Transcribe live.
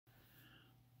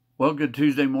Well, good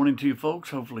Tuesday morning to you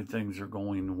folks. Hopefully things are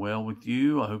going well with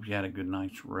you. I hope you had a good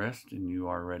night's rest and you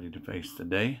are ready to face the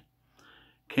day.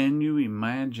 Can you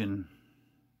imagine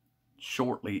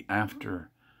shortly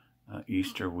after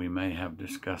Easter, we may have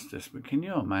discussed this, but can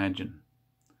you imagine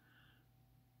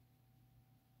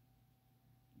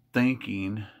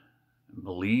thinking,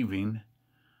 believing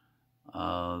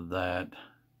that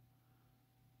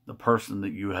the person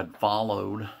that you had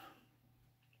followed,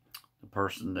 the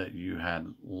person that you had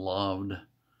loved,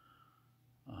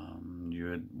 you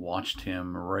had watched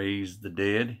him raise the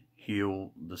dead,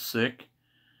 heal the sick,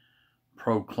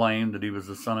 proclaim that he was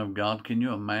the Son of God. Can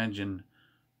you imagine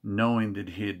knowing that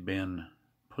he had been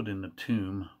put in the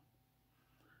tomb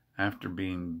after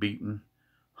being beaten,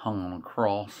 hung on a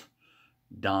cross,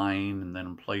 dying, and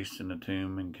then placed in the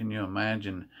tomb? And can you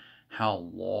imagine how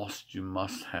lost you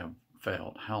must have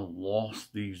felt, how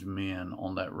lost these men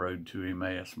on that road to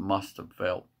Emmaus must have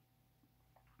felt,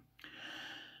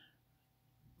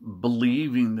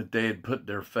 believing that they had put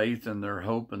their faith and their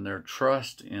hope and their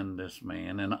trust in this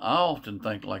man? And I often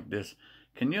think like this: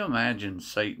 can you imagine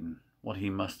Satan, what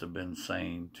he must have been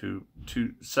saying to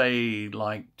say,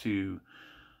 like to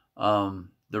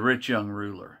the rich young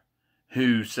ruler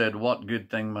who said, "What good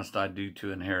thing must I do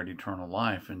to inherit eternal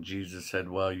life?" And Jesus said,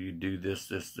 "Well, you do this,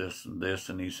 this, this, and this."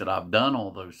 And he said, "I've done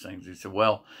all those things." He said,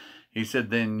 "Well," he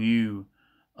said, "then you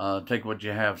take what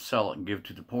you have, sell it, and give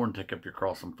to the poor, and take up your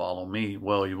cross and follow me."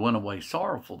 Well, he went away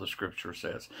sorrowful, the scripture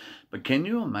says. But can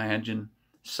you imagine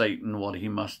Satan, what he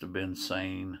must have been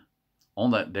saying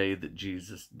on that day that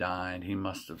Jesus died? He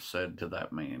must have said to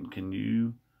that man,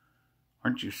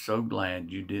 aren't you so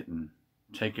glad you didn't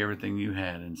take everything you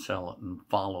had and sell it and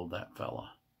follow that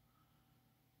fella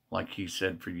like he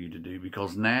said for you to do?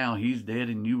 Because now he's dead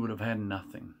and you would have had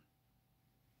nothing.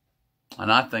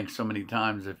 And I think so many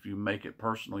times, if you make it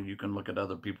personal, you can look at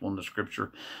other people in the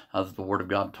scripture that the Word of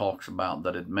God talks about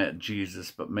that had met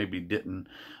Jesus but maybe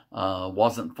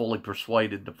wasn't fully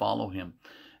persuaded to follow him.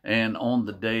 And on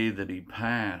the day that he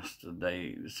passed,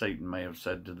 Satan may have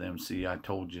said to them, "See, I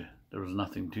told you there was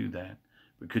nothing to that."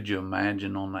 But could you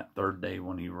imagine on that third day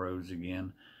when he rose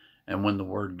again, and when the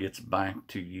word gets back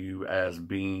to you as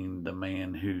being the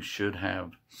man who should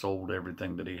have sold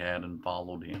everything that he had and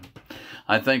followed him?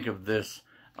 I think of this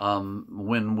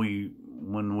when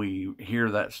we hear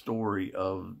that story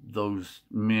of those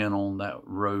men on that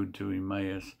road to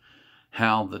Emmaus,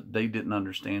 how that they didn't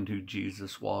understand who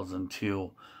Jesus was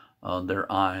until their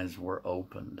eyes were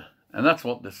opened. And that's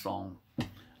what this song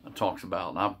talks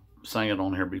about. I've sang it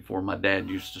on here before. My dad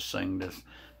used to sing this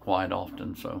quite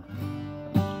often, so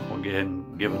we'll go ahead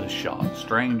and give it a shot.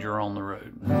 Stranger on the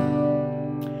Road.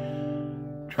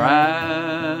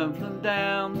 Traveling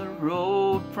down the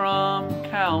road from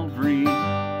Calvary,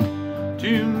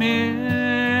 two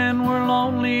men were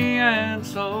lonely and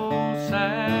so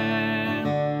sad.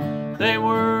 They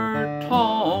were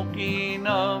talking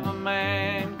of a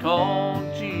man called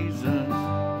Jesus,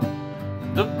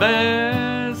 the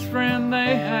best friend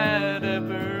they had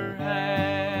ever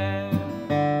had.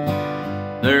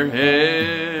 Their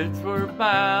heads were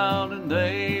bowed and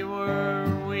they were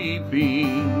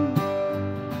weeping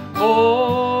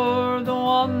for the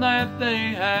one that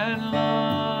they had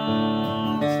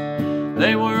lost.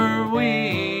 They were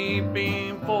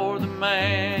weeping for the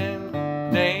man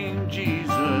named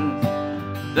Jesus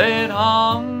that had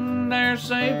hung their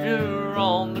Savior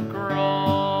on the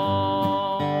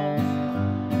cross.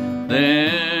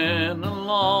 Then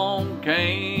along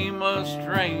came a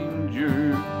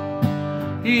stranger.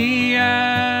 He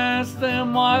asked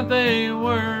them why they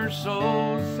were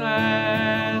so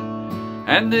sad.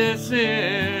 And this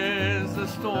is the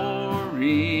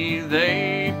story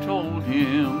they told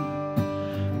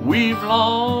him: "We've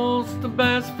lost the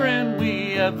best friend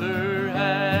we ever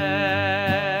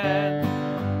had."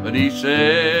 But he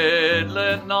said,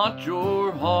 "Let not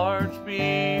your hearts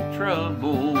be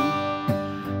troubled.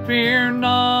 Fear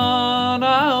not,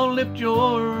 I'll lift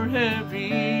your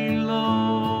heavy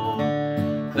load."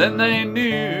 Then they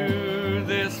knew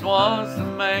this was the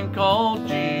man called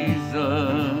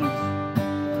Jesus,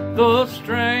 the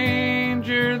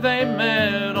stranger they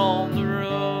met on the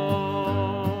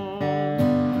road.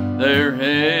 Their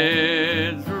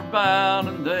heads were bowed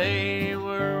and they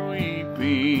were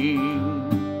weeping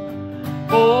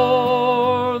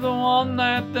for the one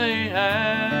that they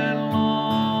had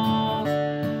lost.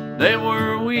 They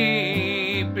were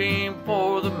weeping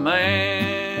for the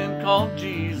man called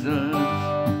Jesus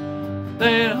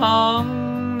that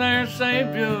hung their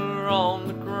Savior on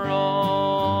the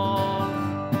cross.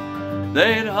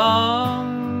 They'd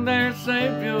hung their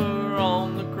Savior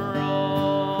on the cross.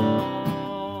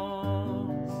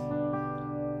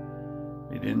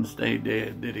 didn't stay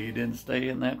dead, did he? He didn't stay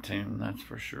in that tomb, that's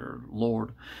for sure.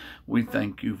 Lord, we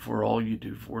thank you for all you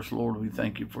do for us. Lord, we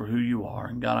thank you for who you are.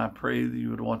 And God, I pray that you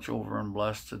would watch over and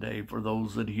bless today for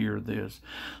those that hear this.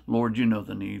 Lord, you know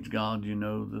the needs. God, you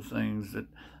know the things that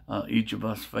each of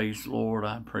us face. Lord,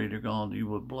 I pray to God you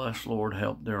would bless, Lord,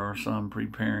 help. There are some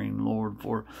preparing, Lord,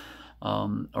 for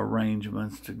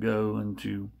arrangements to go and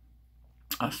to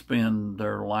spend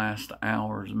their last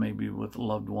hours maybe with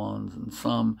loved ones, and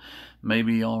some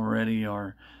maybe already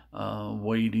are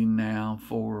waiting now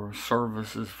for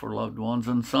services for loved ones,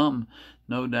 and some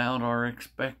no doubt are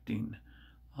expecting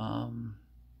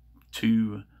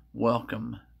to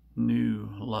welcome new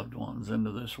loved ones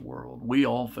into this world. We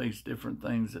all face different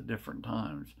things at different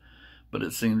times, but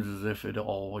it seems as if it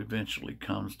all eventually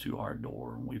comes to our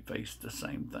door and we face the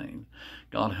same thing.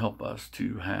 God, help us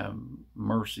to have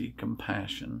mercy,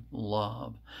 compassion,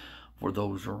 love for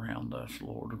those around us,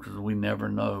 Lord, because we never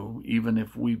know, even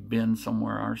if we've been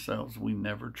somewhere ourselves, we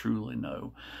never truly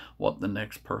know what the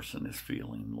next person is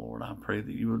feeling, Lord. I pray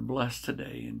that you would bless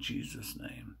today in Jesus'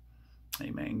 name.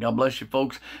 Amen. God bless you,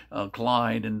 folks.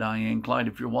 Clyde and Diane. Clyde,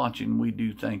 if you're watching, we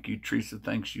do thank you. Teresa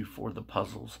thanks you for the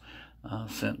puzzles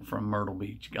sent from Myrtle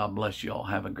Beach. God bless you all.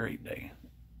 Have a great day.